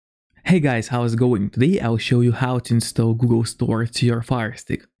Hey guys, how's it going? Today I'll show you how to install Google Store to your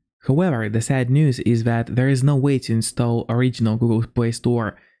Firestick. However, the sad news is that there is no way to install original Google Play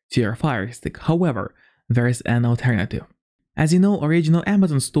Store to your Firestick. However, there is an alternative. As you know, original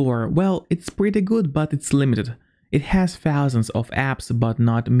Amazon Store, well, it's pretty good, but it's limited. It has thousands of apps, but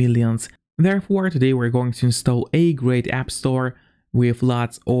not millions. Therefore, today we're going to install a great app store with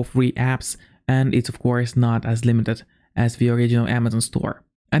lots of free apps, and it's of course not as limited as the original Amazon Store.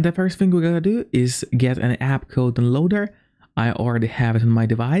 And the first thing we're gonna do is get an app code downloader. I already have it on my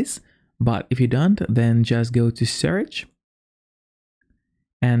device, but if you don't, then just go to search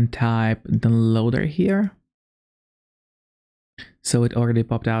and type downloader here. So it already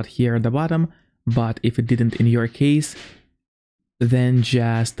popped out here at the bottom, but if it didn't in your case, then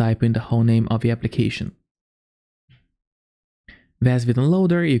just type in the whole name of the application. That's the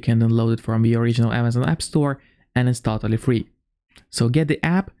downloader. You can download it from the original Amazon App Store and it's totally free. So get the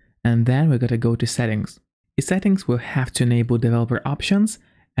app, and then we're gonna go to settings. In settings, we'll have to enable developer options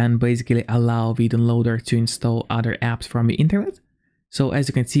and basically allow the downloader to install other apps from the internet. So as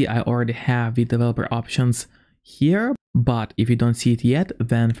you can see, I already have the developer options here, but if you don't see it yet,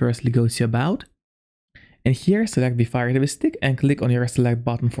 then firstly go to about, and here select the Firestick and click on your select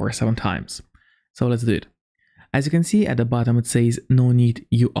button for 7 times. So let's do it. As you can see at the bottom, it says no need,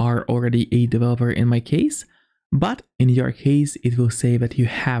 you are already a developer in my case. But in your case, it will say that you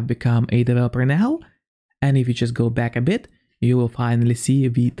have become a developer now. And if you just go back a bit, you will finally see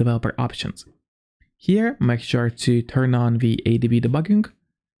the developer options. Here, make sure to turn on the ADB debugging,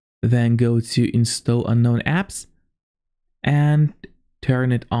 then go to install unknown apps and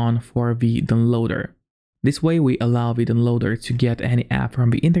turn it on for the downloader. This way we allow the downloader to get any app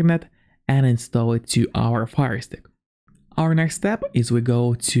from the internet and install it to our Firestick. Our next step is we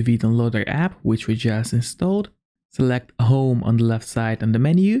go to the downloader app, which we just installed. Select home on the left side on the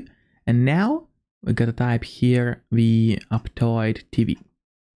menu, and now we gotta type here the Aptoide TV.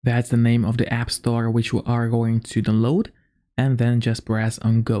 That's the name of the app store which we are going to download, and then just press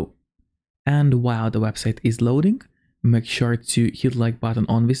on go. And while the website is loading, make sure to hit like button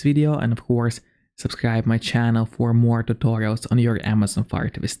on this video, and of course subscribe my channel for more tutorials on your Amazon Fire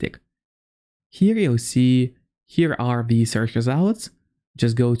TV Stick. Here you'll see, here are the search results.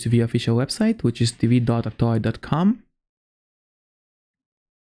 Just go to the official website, which is tv.aptoide.com.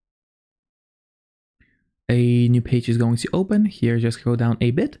 A new page is going to open. Here, just scroll down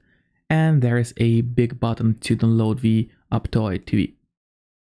a bit, and there is a big button to download the Aptoide TV.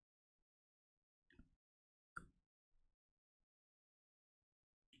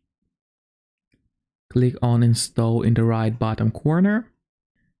 Click on install in the right bottom corner,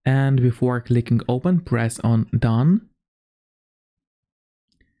 and before clicking open, press on done.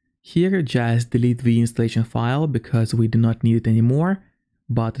 Here, just delete the installation file because we do not need it anymore,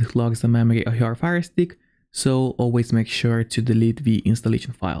 but it clogs the memory of your Firestick, so always make sure to delete the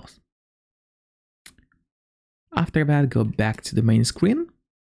installation files. After that, go back to the main screen,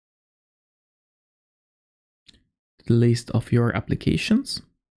 to the list of your applications,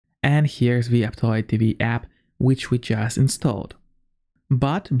 and here's the Aptoide TV app, which we just installed.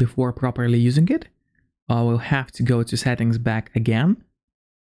 But before properly using it, I will have to go to settings back again.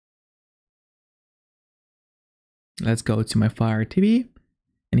 Let's go to my Fire TV,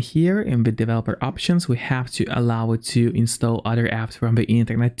 and here in the developer options, we have to allow it to install other apps from the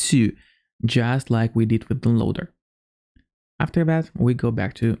internet too, just like we did with downloader. After that, we go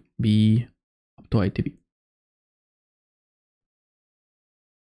back to the Aptoide TV.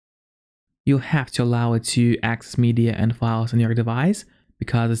 You'll have to allow it to access media and files on your device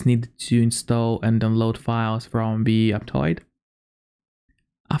because it's needed to install and download files from the Aptoide.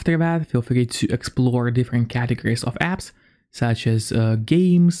 After that, feel free to explore different categories of apps, such as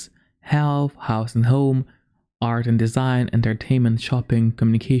games, health, house and home, art and design, entertainment, shopping,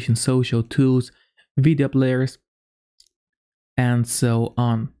 communication, social, tools, video players, and so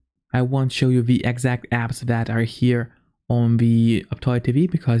on. I won't show you the exact apps that are here on the Aptoide TV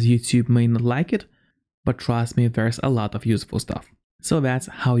because YouTube may not like it, but trust me, there's a lot of useful stuff. So that's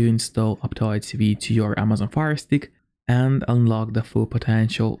how you install Aptoide TV to your Amazon Fire Stick and unlock the full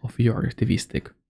potential of your TV stick.